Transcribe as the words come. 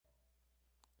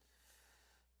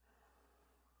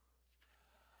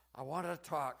I want to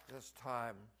talk this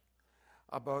time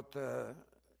about the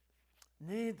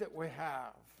need that we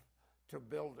have to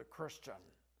build a Christian.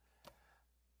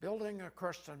 Building a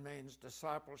Christian means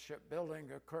discipleship.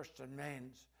 Building a Christian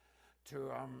means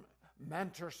to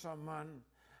mentor someone,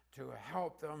 to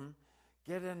help them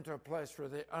get into a place where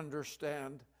they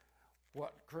understand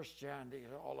what Christianity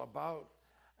is all about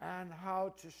and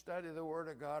how to study the Word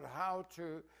of God, how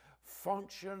to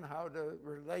function, how to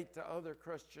relate to other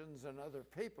Christians and other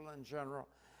people in general.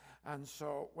 And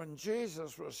so when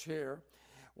Jesus was here,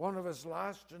 one of his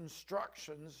last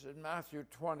instructions in Matthew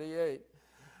 28,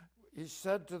 he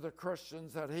said to the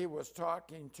Christians that he was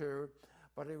talking to,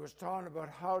 but he was talking about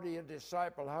how do you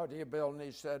disciple, how do you build, and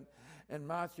he said in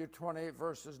Matthew 28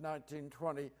 verses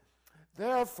 19-20,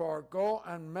 therefore go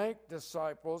and make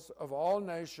disciples of all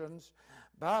nations,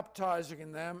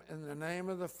 baptizing them in the name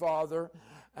of the Father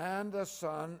and the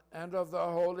Son and of the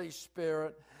Holy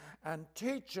Spirit, and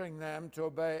teaching them to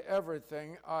obey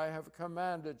everything I have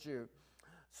commanded you.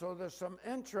 So there's some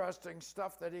interesting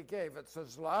stuff that he gave. It's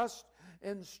his last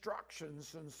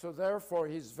instructions, and so therefore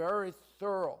he's very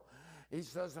thorough. He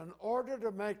says, in order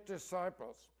to make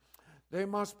disciples, they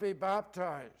must be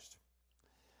baptized.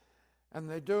 And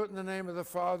they do it in the name of the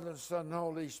Father, the Son, and the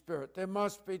Holy Spirit. They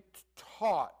must be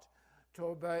taught to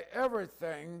obey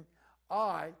everything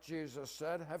I, Jesus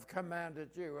said, have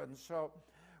commanded you. And so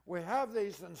we have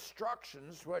these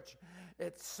instructions, which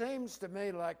it seems to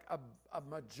me like a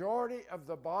majority of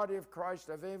the body of Christ,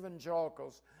 of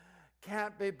evangelicals,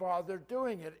 can't be bothered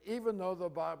doing it, even though the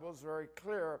Bible is very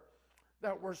clear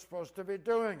that we're supposed to be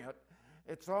doing it.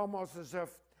 It's almost as if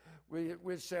we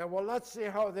say, well, let's see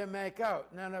how they make out.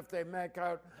 And then if they make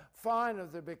out fine,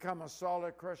 if they become a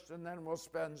solid Christian, then we'll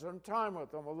spend some time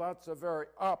with them. Well, that's the very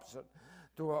opposite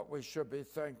to what we should be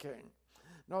thinking.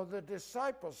 Now, the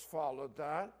disciples followed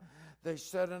that. They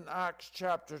said in Acts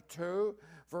chapter 2,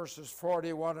 verses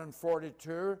 41 and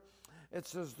 42, it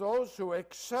says, those who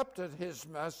accepted his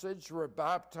message were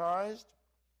baptized,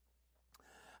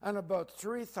 and about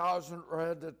 3,000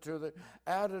 were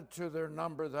added to their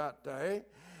number that day.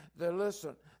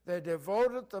 They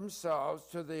devoted themselves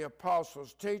to the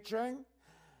apostles' teaching,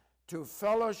 to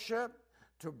fellowship,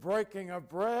 to breaking of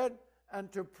bread, and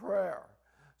to prayer.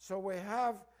 So we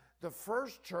have the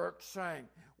first church saying,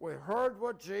 we heard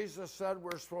what Jesus said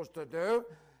we're supposed to do.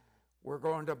 We're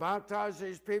going to baptize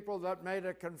these people that made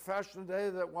a confession today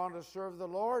that want to serve the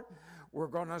Lord. We're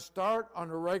going to start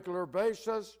on a regular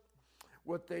basis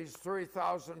with these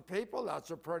 3,000 people.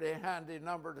 That's a pretty handy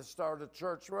number to start a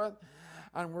church with.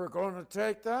 And we're going to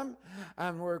take them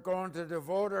and we're going to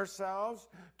devote ourselves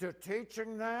to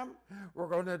teaching them. We're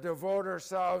going to devote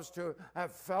ourselves to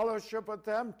have fellowship with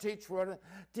them, teach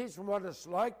them what it's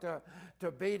like to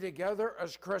be together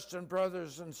as Christian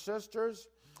brothers and sisters.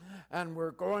 And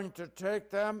we're going to take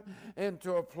them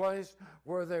into a place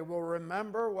where they will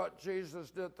remember what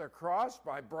Jesus did at the cross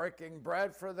by breaking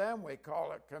bread for them. We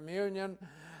call it communion.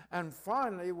 And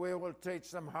finally, we will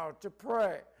teach them how to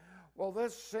pray. Well,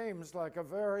 this seems like a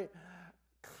very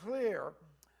clear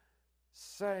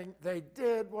saying they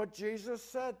did what Jesus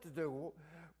said to do.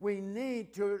 We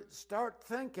need to start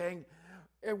thinking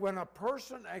when a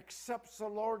person accepts the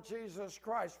Lord Jesus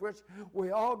Christ, which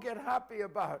we all get happy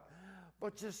about.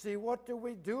 But you see, what do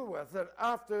we do with it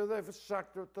after they've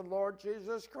accepted the Lord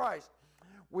Jesus Christ?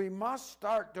 We must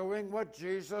start doing what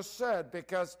Jesus said,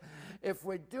 because if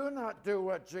we do not do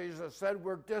what Jesus said,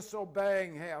 we're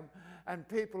disobeying him. And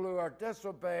people who are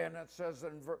disobeying, it says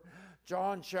in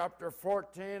John chapter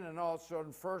 14 and also in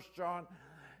 1 John,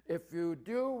 if you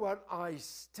do what I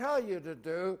tell you to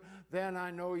do, then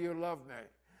I know you love me.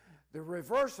 The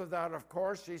reverse of that, of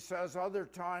course, he says other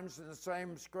times in the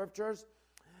same scriptures,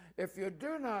 if you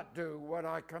do not do what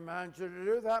I command you to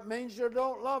do, that means you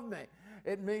don't love me.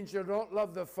 It means you don't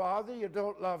love the Father, you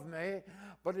don't love me.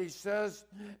 But he says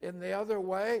in the other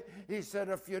way, he said,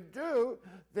 if you do,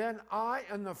 then I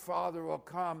and the Father will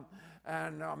come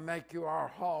and make you our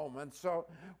home. And so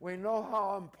we know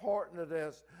how important it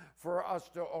is for us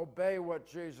to obey what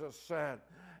Jesus said.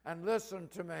 And listen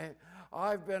to me,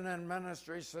 I've been in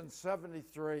ministry since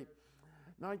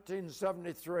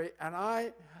 1973, and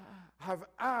I have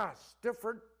asked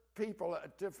different people,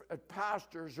 at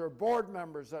pastors or board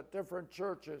members at different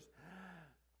churches,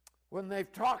 when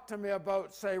they've talked to me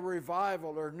about, say,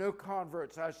 revival or new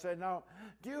converts, I say, now,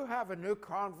 do you have a new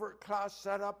convert class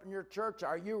set up in your church?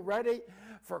 Are you ready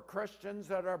for Christians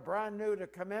that are brand new to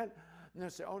come in? And they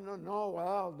say, oh,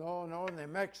 no, and they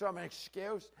make some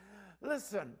excuse.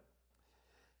 Listen,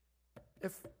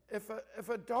 if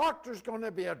a doctor's going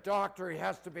to be a doctor, he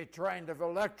has to be trained. If an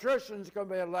electrician's going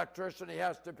to be an electrician, he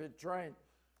has to be trained.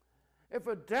 If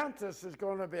a dentist is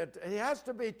going to be, he has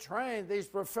to be trained, these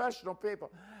professional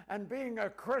people. And being a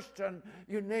Christian,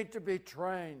 you need to be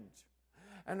trained.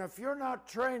 And if you're not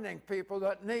training people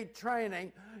that need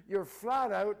training, you're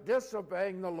flat out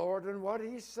disobeying the Lord and what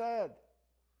he said.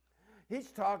 He's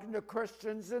talking to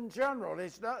Christians in general.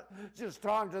 He's not just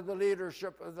talking to the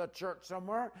leadership of the church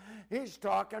somewhere. He's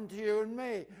talking to you and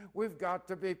me. We've got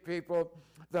to be people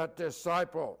that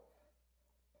disciple.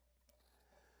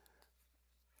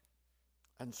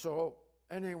 And so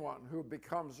anyone who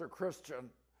becomes a Christian,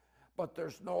 but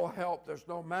there's no help, there's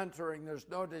no mentoring, there's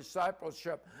no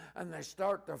discipleship, and they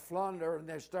start to flounder and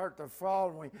they start to fall,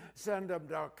 and we send them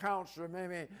to a counselor,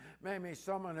 maybe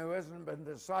someone who hasn't been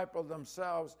discipled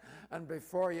themselves, and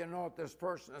before you know it, this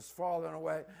person has fallen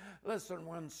away. Listen,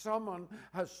 when someone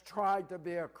has tried to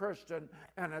be a Christian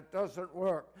and it doesn't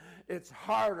work, it's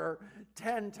harder,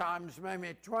 10 times,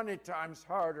 maybe 20 times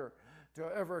harder to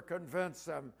ever convince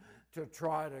them to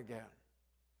try it again.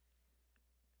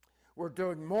 We're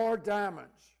doing more damage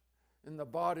in the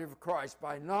body of Christ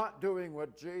by not doing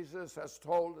what Jesus has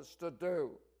told us to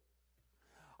do.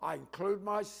 I include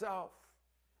myself.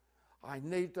 I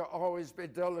need to always be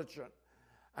diligent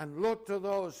and look to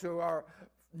those who are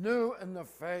new in the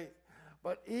faith.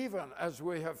 But even as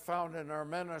we have found in our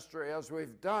ministry, as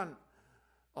we've done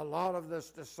a lot of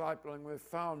this discipling, we've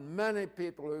found many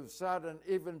people who've sat in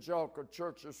evangelical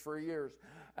churches for years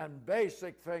and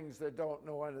basic things they don't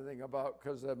know anything about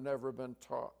because they've never been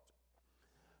taught.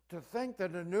 To think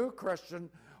that a new Christian,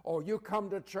 oh, you come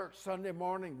to church Sunday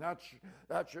morning,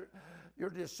 that's your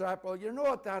disciple. You know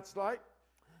what that's like?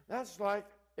 That's like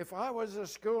if I was a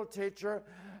school teacher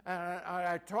and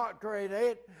I taught grade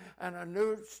 8 and a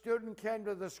new student came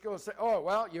to the school and said, oh,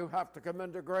 well, you have to come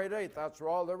into grade 8. That's where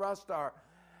all the rest are.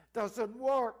 Doesn't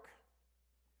work.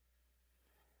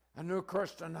 A new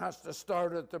Christian has to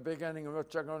start at the beginning,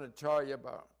 which I'm going to tell you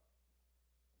about.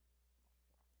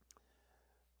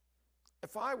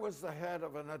 If I was the head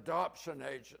of an adoption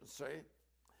agency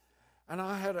and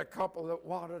I had a couple that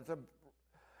wanted to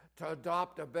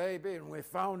adopt a baby, and we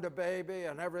found a baby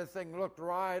and everything looked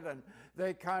right and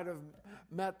they kind of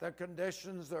met the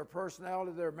conditions, their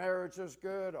personality, their marriage was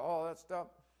good, all that stuff.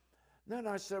 Then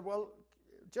I said, well,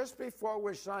 just before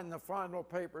we sign the final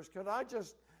papers, could I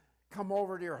just come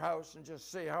over to your house and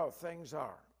just see how things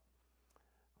are?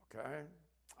 Okay,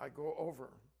 I go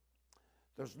over.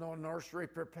 There's no nursery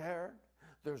prepared.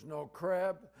 There's no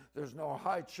crib. There's no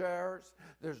high chairs.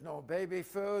 There's no baby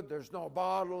food. There's no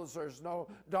bottles. There's no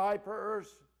diapers.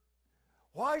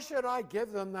 Why should I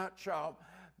give them that child?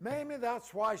 Maybe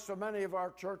that's why so many of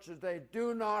our churches, they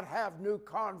do not have new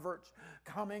converts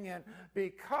coming in,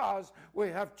 because we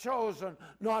have chosen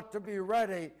not to be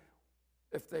ready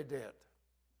if they did.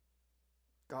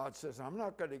 God says, I'm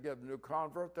not going to give them a new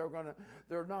convert.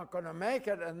 They're not going to make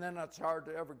it, and then it's hard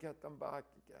to ever get them back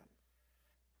again.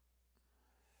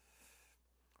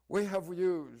 We have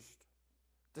used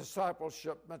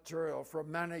discipleship material for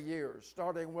many years,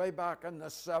 starting way back in the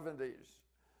 70s.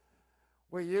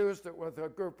 We used it with a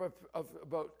group of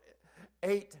about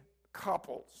 8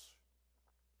 couples.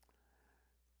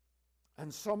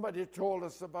 And somebody told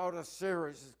us about a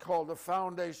series called The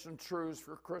Foundation Truths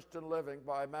for Christian Living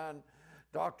by a man,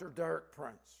 Dr. Derek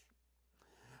Prince.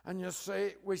 And you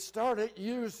see, we started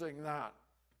using that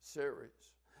series.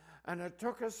 And it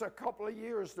took us a couple of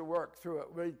years to work through it.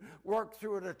 We worked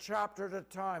through it a chapter at a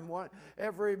time.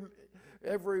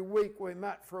 Every week we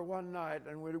met for one night,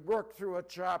 and we'd work through a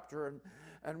chapter,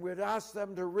 and we'd ask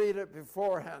them to read it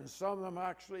beforehand. Some of them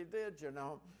actually did, you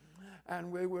know.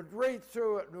 And we would read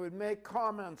through it, and we'd make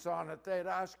comments on it. They'd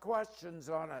ask questions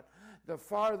on it. The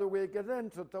farther we get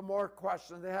into it, the more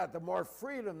questions they had, the more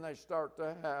freedom they start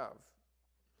to have.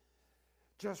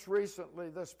 Just recently,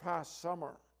 this past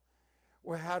summer,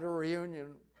 we had a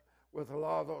reunion with a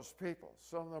lot of those people.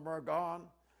 Some of them are gone.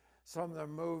 Some of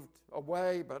them moved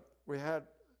away, but we had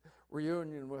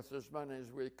reunion with as many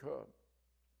as we could.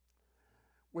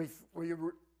 We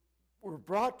were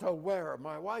brought to aware,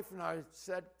 my wife and I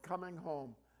said coming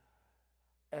home,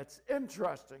 it's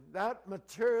interesting, that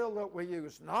material that we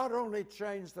use not only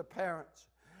changed the parents,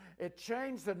 it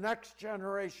changed the next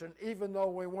generation. Even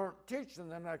though we weren't teaching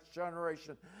the next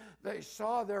generation, they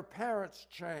saw their parents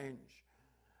change.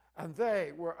 And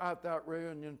they were at that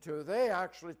reunion too. They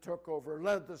actually took over,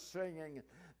 led the singing,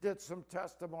 did some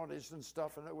testimonies and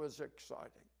stuff, and it was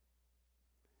exciting.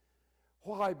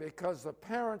 Why? Because the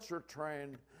parents were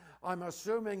trained. I'm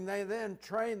assuming they then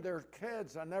trained their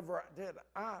kids. I never did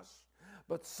us.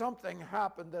 But something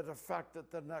happened that affected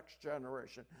the next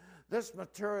generation. This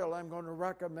material I'm going to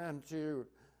recommend to you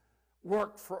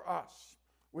worked for us.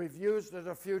 We've used it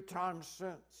a few times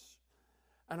since.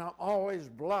 And I'm always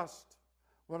blessed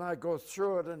when I go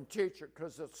through it and teach it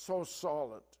because it's so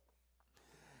solid.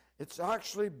 It's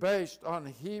actually based on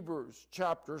Hebrews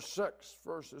chapter 6,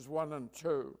 verses 1 and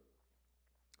 2.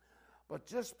 But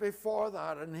just before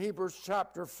that, in Hebrews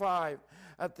chapter 5,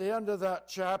 at the end of that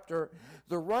chapter,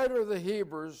 the writer of the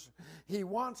Hebrews, he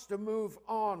wants to move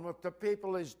on with the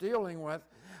people he's dealing with,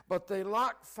 but they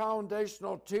lack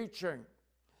foundational teaching.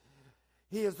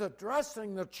 He is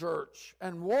addressing the church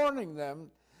and warning them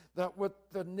that with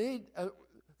the need,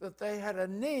 that they had a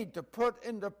need to put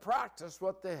into practice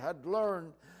what they had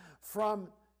learned from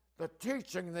the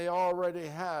teaching they already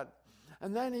had.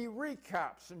 And then he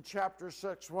recaps in chapter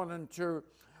 6, 1 and 2,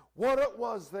 what it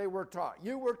was they were taught.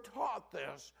 You were taught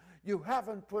this. You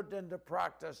haven't put it into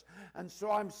practice. And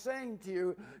so I'm saying to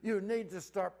you, you need to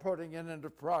start putting it into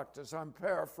practice. I'm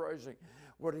paraphrasing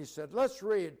what he said. Let's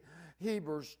read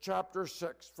Hebrews chapter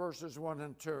 6, verses 1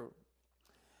 and 2.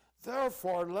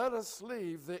 Therefore, let us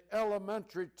leave the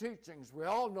elementary teachings. We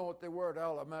all know what the word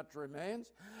elementary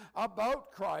means,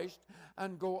 about Christ,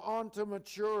 and go on to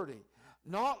maturity,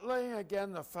 not laying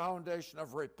again the foundation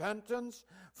of repentance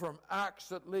from acts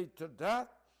that lead to death,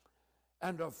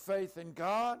 and of faith in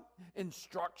God,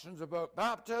 instructions about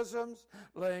baptisms,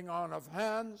 laying on of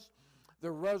hands,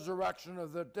 the resurrection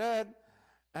of the dead,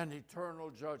 and eternal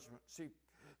judgment. See,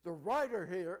 the writer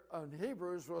here in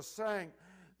Hebrews was saying,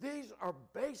 these are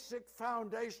basic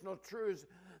foundational truths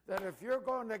that if you're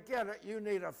going to get it, you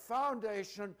need a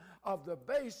foundation of the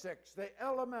basics, the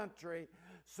elementary,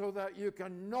 so that you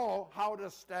can know how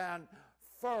to stand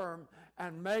firm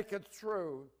and make it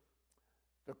through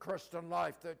the Christian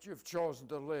life that you've chosen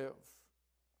to live.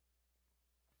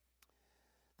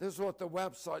 This is what the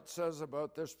website says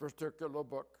about this particular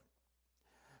book.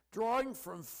 Drawing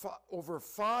from over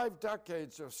 5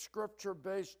 decades of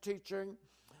scripture-based teaching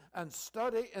and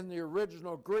study in the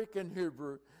original Greek and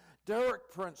Hebrew,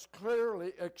 Derek Prince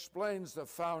clearly explains the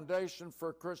foundation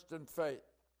for Christian faith.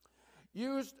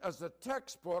 Used as a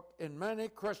textbook in many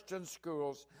Christian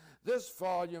schools, this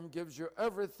volume gives you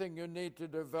everything you need to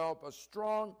develop a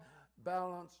strong,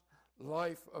 balanced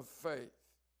life of faith.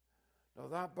 Now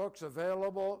that book's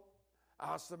available.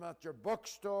 Ask them at your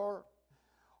bookstore,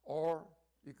 or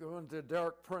you go into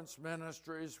Derek Prince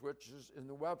Ministries, which is in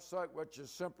the website, which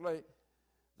is simply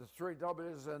the 3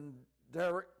 W's and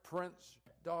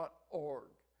derekprince.org.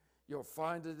 You'll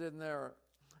find it in there.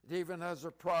 It even has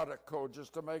a product code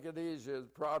just to make it easier. The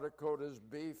product code is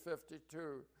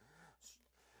B52.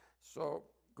 So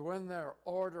go in there,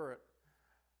 order it,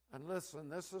 and listen,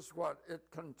 this is what it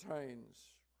contains.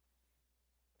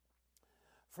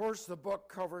 First, the book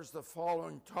covers the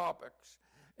following topics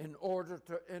in order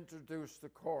to introduce the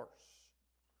course.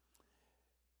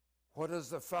 What is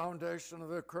the foundation of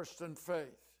the Christian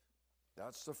faith?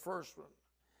 That's the first one.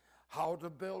 How to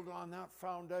build on that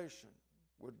foundation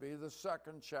would be the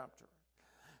second chapter.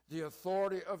 The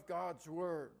authority of God's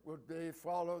word would be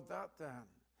followed that then.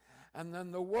 And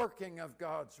then the working of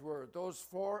God's word. Those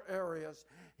 4 areas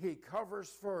he covers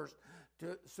first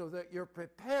so that you're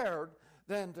prepared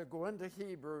then to go into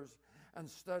Hebrews and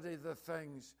study the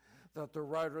things that the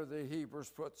writer of the Hebrews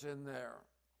puts in there.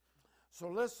 So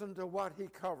listen to what he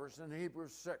covers in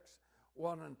Hebrews 6,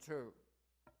 1 and 2.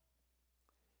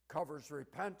 Covers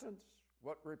repentance,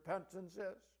 what repentance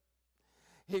is.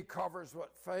 He covers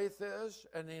what faith is,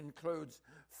 and he includes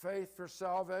faith for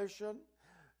salvation,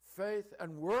 faith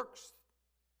and works,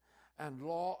 and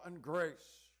law and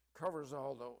grace. Covers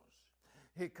all those.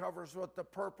 He covers what the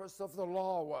purpose of the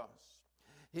law was.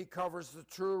 He covers the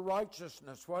true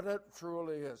righteousness, what it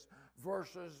truly is,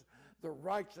 versus the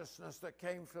righteousness that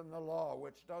came from the law,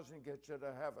 which doesn't get you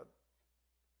to heaven.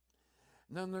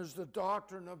 And then there's the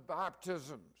doctrine of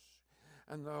baptisms.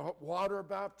 And the water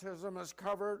baptism is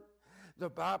covered. The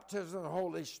baptism of the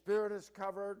Holy Spirit is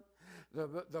covered.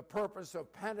 The purpose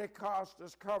of Pentecost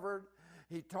is covered.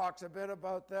 He talks a bit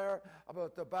about there,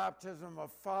 about the baptism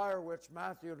of fire, which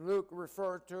Matthew and Luke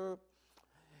refer to.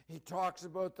 He talks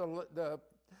about the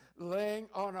laying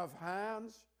on of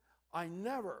hands. I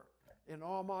never, in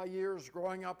all my years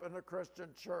growing up in a Christian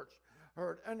church,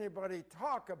 heard anybody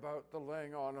talk about the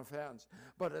laying on of hands,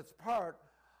 but it's part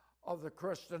of the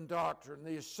Christian doctrine,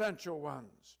 the essential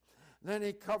ones. Then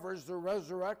he covers the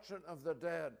resurrection of the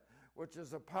dead, which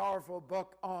is a powerful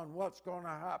book on what's going to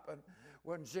happen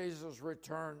when Jesus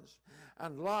returns.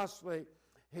 And lastly,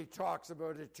 he talks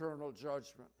about eternal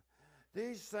judgment.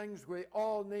 These things we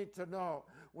all need to know.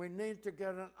 We need to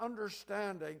get an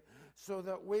understanding so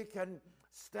that we can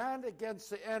stand against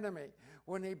the enemy.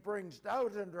 When he brings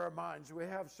doubt into our minds, we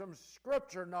have some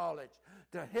scripture knowledge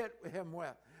to hit him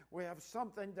with. We have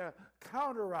something to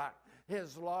counteract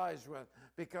his lies with,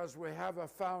 because we have a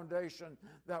foundation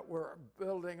that we're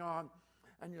building on.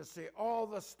 And you see, all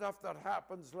the stuff that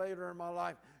happens later in my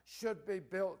life should be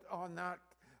built on that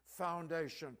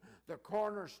foundation. The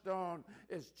cornerstone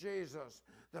is Jesus.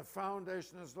 The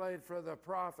foundation is laid for the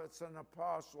prophets and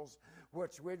apostles,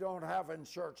 which we don't have in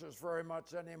churches very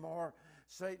much anymore.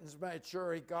 Satan's made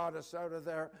sure he got us out of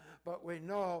there. But we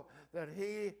know that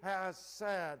he has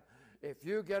said, if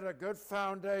you get a good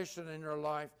foundation in your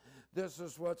life, this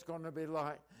is what's going to be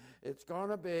like. It's going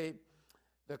to be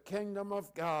the kingdom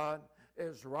of God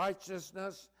is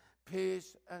righteousness,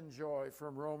 peace, and joy,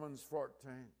 from Romans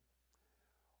 14.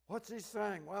 What's he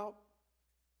saying? Well,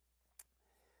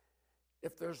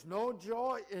 if there's no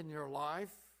joy in your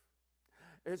life,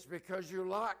 it's because you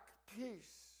lack peace.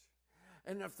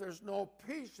 And if there's no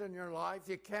peace in your life,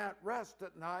 you can't rest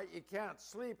at night, you can't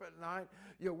sleep at night,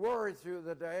 you worry through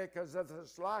the day, because of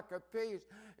this lack of peace,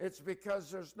 it's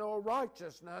because there's no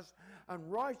righteousness.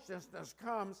 And righteousness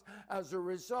comes as a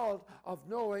result of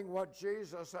knowing what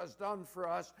Jesus has done for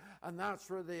us, and that's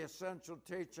where the essential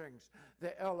teachings,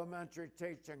 the elementary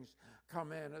teachings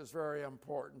come in, is very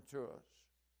important to us.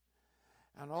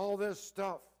 And all this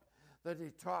stuff that he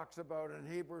talks about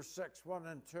in Hebrews 6, 1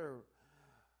 and 2,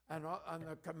 and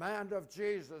the command of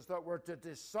Jesus that we're to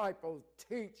disciple,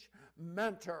 teach,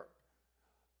 mentor,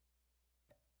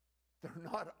 they're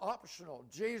not optional.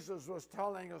 Jesus was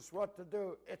telling us what to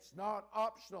do. It's not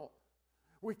optional.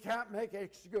 We can't make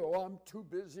excuse, oh, I'm too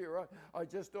busy, or I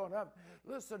just don't have.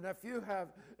 Listen, if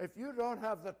you don't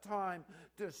have the time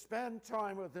to spend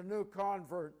time with a new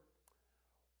convert,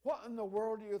 what in the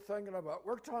world are you thinking about?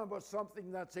 We're talking about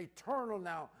something that's eternal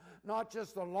now, not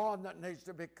just the lawn that needs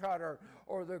to be cut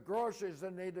or the groceries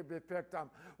that need to be picked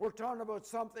up. We're talking about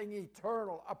something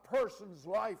eternal. A person's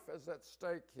life is at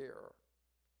stake here.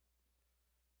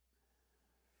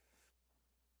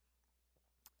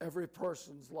 Every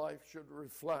person's life should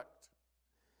reflect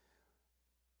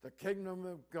the kingdom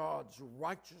of God's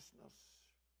righteousness.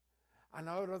 And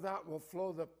out of that will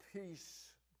flow the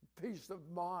peace of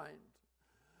mind,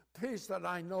 peace that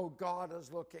I know God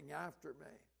is looking after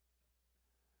me.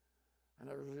 And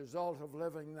as a result of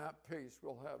living that peace,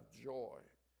 we'll have joy.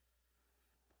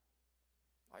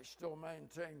 I still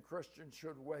maintain Christians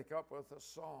should wake up with a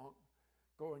song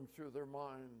going through their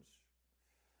minds.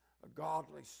 A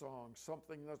godly song,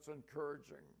 something that's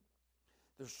encouraging.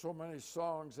 There's so many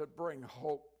songs that bring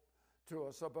hope to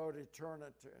us about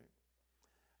eternity.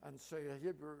 And say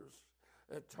Hebrews,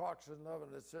 it talks in 11,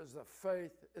 it says that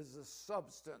faith is the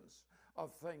substance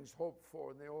of things hoped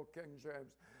for in the old King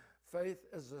James. Faith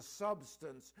is the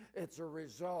substance. It's a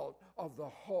result of the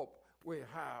hope we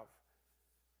have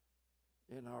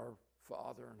in our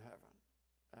Father in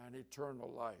heaven and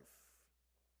eternal life.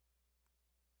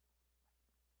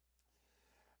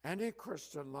 Any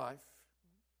Christian life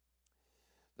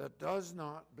that does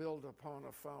not build upon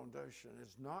a foundation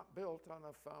is not built on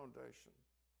a foundation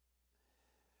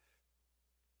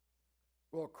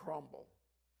will crumble.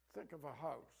 Think of a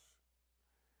house.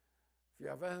 If you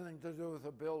have anything to do with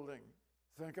a building,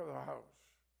 think of a house.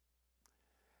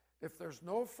 If there's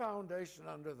no foundation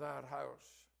under that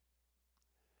house,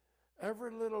 every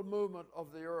little movement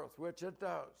of the earth, which it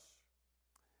does,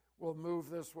 will move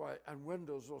this way, and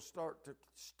windows will start to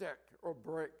stick or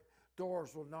break.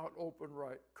 Doors will not open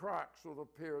right. Cracks will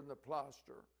appear in the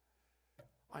plaster.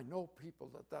 I know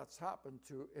people that's happened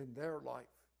to in their life,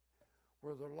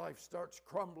 where their life starts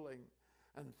crumbling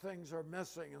and things are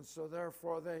missing, and so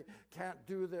therefore they can't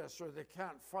do this or they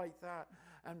can't fight that.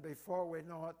 And before we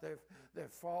know it,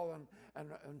 they've fallen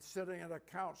and sitting in a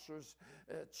counselor's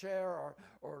chair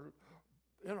or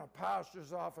in a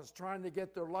pastor's office trying to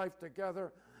get their life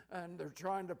together. And they're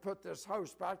trying to put this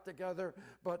house back together,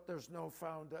 but there's no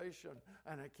foundation,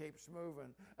 and it keeps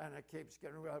moving, and it keeps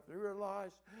getting up. You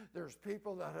realize there's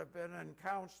people that have been in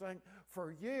counseling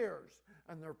for years,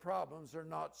 and their problems are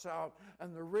not solved,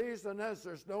 and the reason is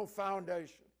there's no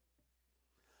foundation.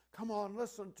 Come on,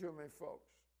 listen to me, folks.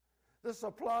 This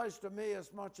applies to me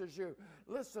as much as you.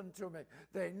 Listen to me.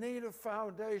 They need a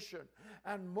foundation.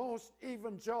 And most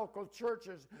evangelical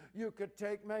churches, you could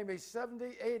take maybe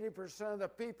 70, 80% of the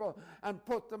people and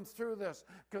put them through this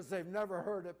because they've never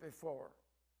heard it before.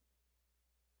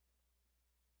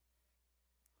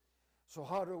 So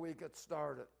how do we get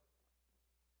started?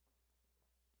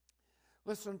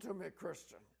 Listen to me,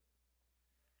 Christian.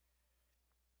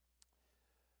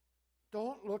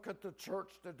 Don't look at the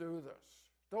church to do this.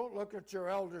 Don't look at your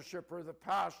eldership or the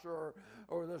pastor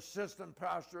or the assistant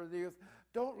pastor of the youth.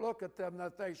 Don't look at them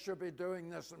that they should be doing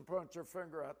this and point your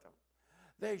finger at them.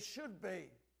 They should be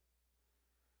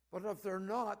But if they're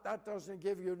not, that doesn't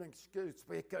give you an excuse,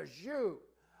 because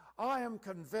I am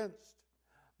convinced,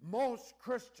 most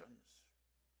Christians,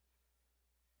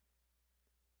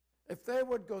 if they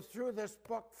would go through this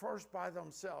book first by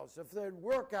themselves, if they'd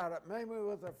work at it, maybe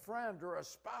with a friend or a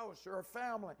spouse or a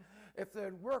family, if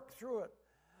they'd work through it,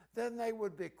 then they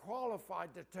would be qualified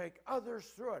to take others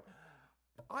through it.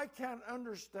 I can't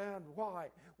understand why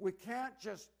we can't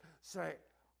just say,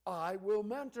 I will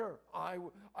mentor.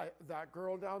 That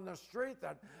girl down the street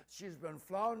that she's been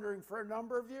floundering for a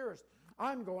number of years,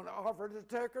 I'm going to offer to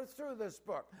take her through this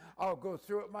book. I'll go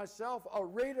through it myself. I'll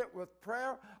read it with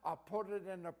prayer. I'll put it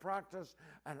into practice,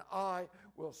 and I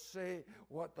will see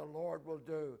what the Lord will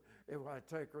do if I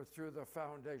take her through the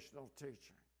foundational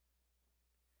teaching.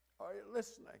 Are you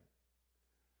listening?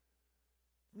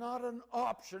 Not an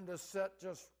option to sit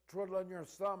just twiddling your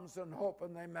thumbs and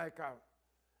hoping they make out.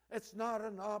 It's not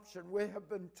an option. We have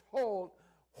been told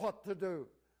what to do.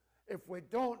 If we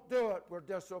don't do it, we're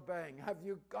disobeying. Have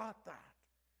you got that?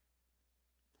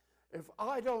 If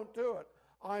I don't do it,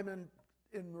 I'm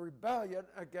in rebellion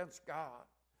against God.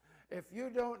 If you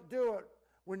don't do it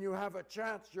when you have a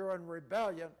chance, you're in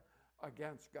rebellion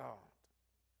against God.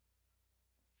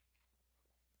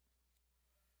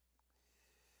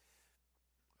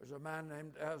 There's a man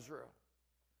named Ezra.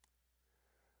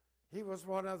 He was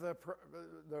one of the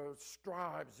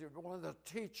scribes, one of the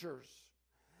teachers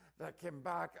that came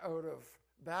back out of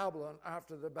Babylon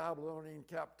after the Babylonian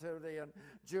captivity, and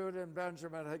Judah and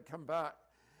Benjamin had come back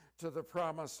to the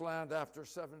promised land after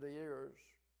 70 years.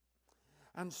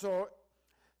 And so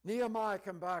Nehemiah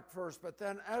came back first, but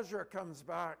then Ezra comes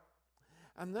back.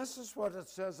 And this is what it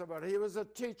says about him. He was a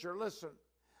teacher. Listen,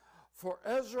 for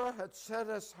Ezra had set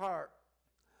his heart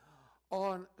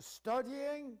on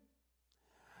studying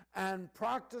and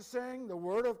practicing the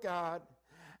Word of God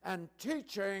and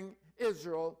teaching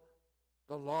Israel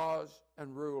the laws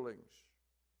and rulings.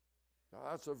 Now,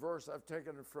 that's a verse I've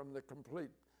taken from the Complete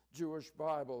Jewish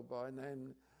Bible by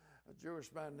a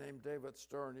Jewish man named David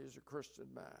Stern. He's a Christian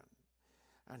man.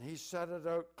 And he set it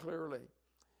out clearly.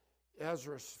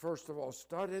 Ezra, first of all,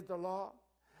 studied the law,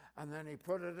 and then he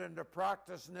put it into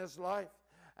practice in his life.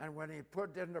 And when he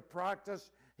put it into practice,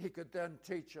 he could then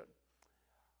teach it.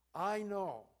 I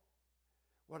know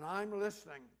when I'm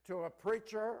listening to a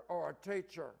preacher or a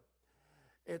teacher,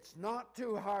 it's not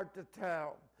too hard to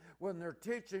tell when they're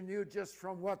teaching you just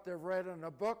from what they've read in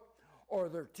a book or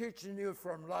they're teaching you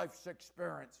from life's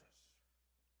experiences,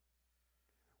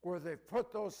 where they've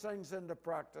put those things into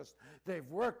practice, they've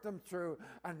worked them through,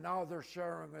 and now they're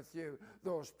sharing with you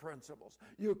those principles.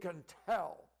 You can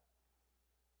tell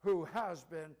who has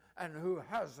been and who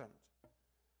hasn't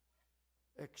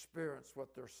experienced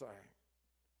what they're saying.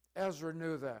 Ezra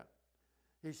knew that.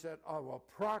 He said, I will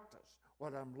practice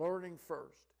what I'm learning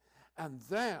first, and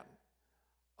then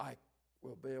I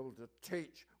will be able to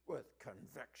teach with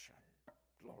conviction.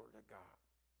 Glory to God.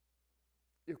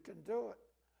 You can do it.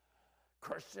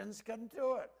 Christians can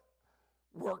do it.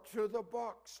 Work through the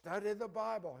book. Study the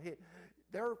Bible.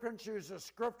 Derricks uses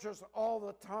scriptures all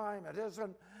the time.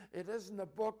 It isn't a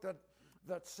book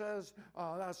that says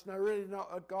that's not really not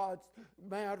a God's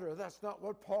matter. That's not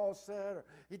what Paul said.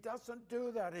 He doesn't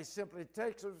do that. He simply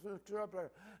takes it from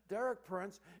scripture. Derek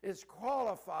Prince is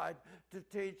qualified to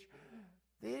teach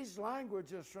these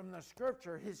languages from the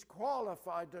scripture. He's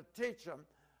qualified to teach them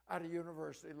at a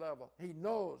university level. He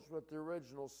knows what the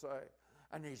originals say,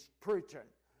 and he's preaching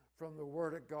from the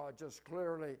Word of God just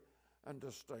clearly and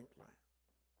distinctly.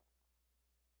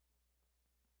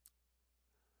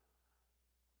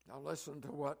 Now listen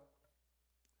to what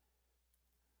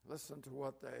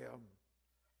they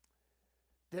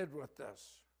did with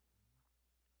this.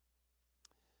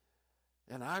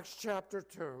 In Acts chapter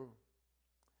 2,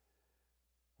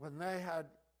 when they had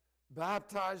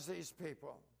baptized these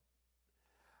people,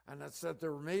 and it said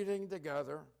they're meeting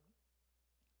together,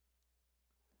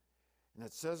 and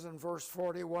it says in verse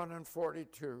 41 and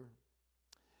 42,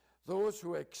 those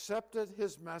who accepted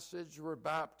his message were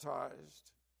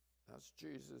baptized. That's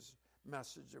Jesus'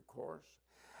 message, of course.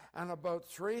 And about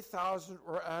 3,000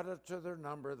 were added to their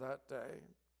number that day.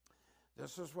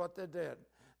 This is what they did.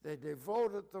 They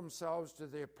devoted themselves to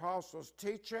the apostles'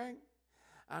 teaching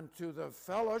and to the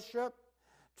fellowship,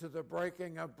 to the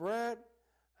breaking of bread,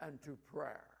 and to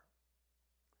prayer.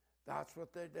 That's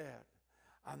what they did.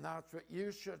 And that's what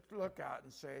you should look at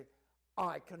and say,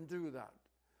 I can do that.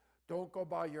 Don't go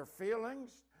by your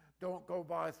feelings. Don't go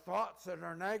by thoughts that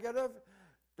are negative.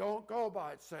 Don't go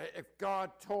by it. Say, if God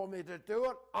told me to do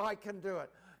it, I can do it.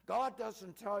 God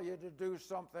doesn't tell you to do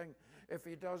something if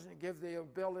he doesn't give the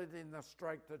ability and the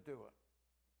strength to do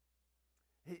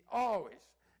it. He always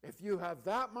If you have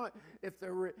that much, if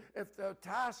the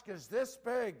task is this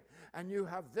big and you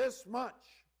have this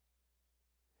much,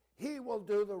 he will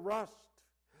do the rest.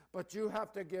 But you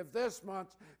have to give this much,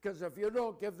 because if you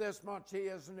don't give this much, he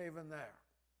isn't even there.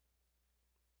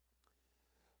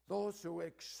 Those who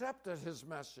accepted his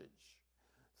message,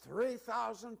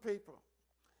 3,000 people,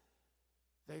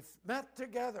 they met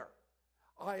together,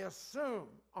 I assume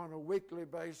on a weekly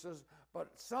basis, but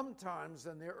sometimes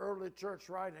in the early church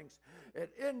writings,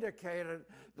 it indicated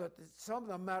that some of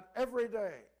them met every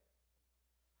day.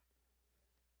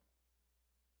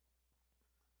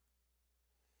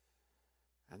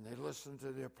 And they listened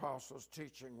to the apostles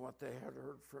teaching what they had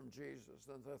heard from Jesus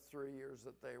in the 3 years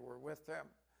that they were with him.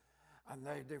 And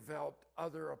they developed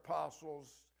other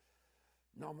apostles.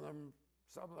 Some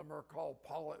of them are called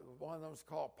one of them is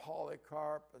called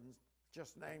Polycarp, and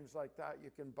just names like that.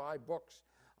 You can buy books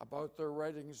about their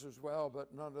writings as well,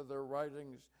 but none of their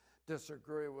writings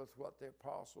disagree with what the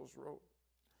apostles wrote.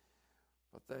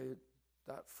 But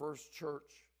that first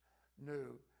church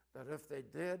knew that if they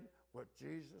did what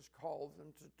Jesus called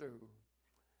them to do,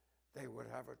 they would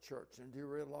have a church. And do you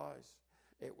realize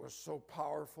it was so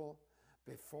powerful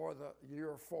before the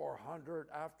year 400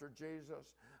 after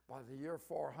Jesus? By the year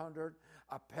 400,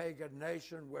 a pagan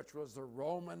nation, which was the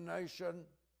Roman nation,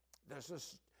 this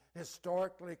is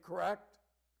historically correct,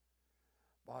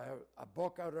 by a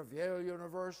book out of Yale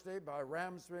University by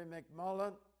Ramsay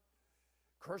MacMullen,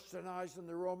 Christianizing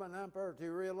the Roman Empire. Do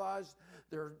you realize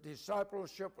their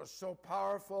discipleship was so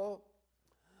powerful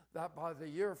that by the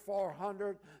year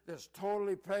 400, this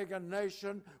totally pagan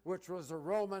nation, which was a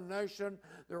Roman nation,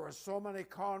 there were so many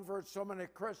converts, so many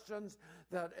Christians,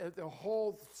 that the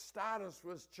whole status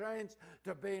was changed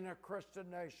to being a Christian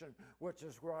nation, which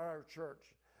is where our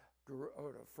church grew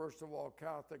out of. First of all,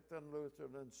 Catholic, then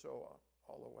Lutheran, and so on,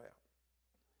 all the way up.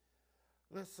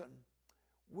 Listen,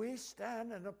 we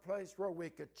stand in a place where we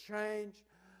could change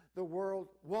the world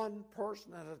one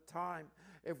person at a time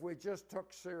if we just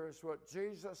took serious what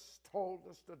Jesus told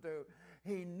us to do.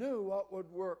 He knew what would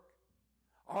work.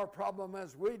 Our problem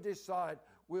is we'll decide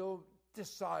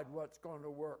what's going to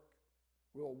work.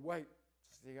 We'll wait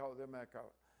to see how they make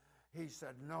out. He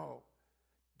said, no,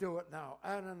 do it now.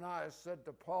 Ananias said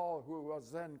to Paul, who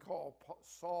was then called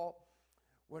Saul,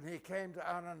 when he came to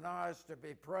Ananias to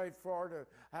be prayed for, to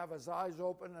have his eyes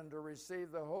open and to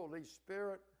receive the Holy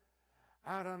Spirit,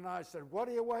 Ananias said, what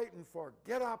are you waiting for?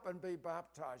 Get up and be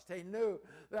baptized. He knew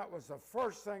that was the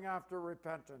first thing after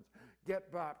repentance.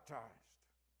 Get baptized.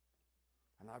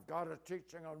 And I've got a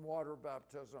teaching on water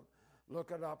baptism. Look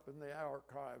it up in the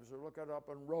archives or look it up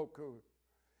on Roku.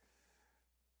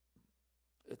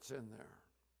 It's in there.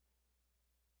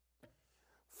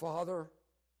 Father,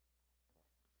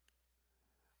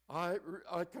 I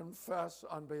confess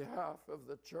on behalf of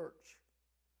the church.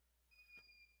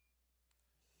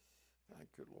 Thank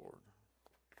you, Lord,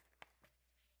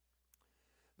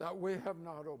 that we have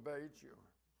not obeyed you.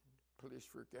 Please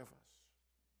forgive us.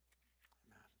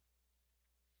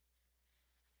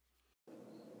 Amen.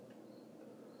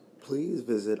 Please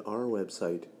visit our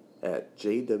website at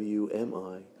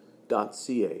jwmi.ca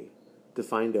to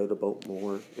find out about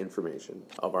more information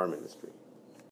of our ministry.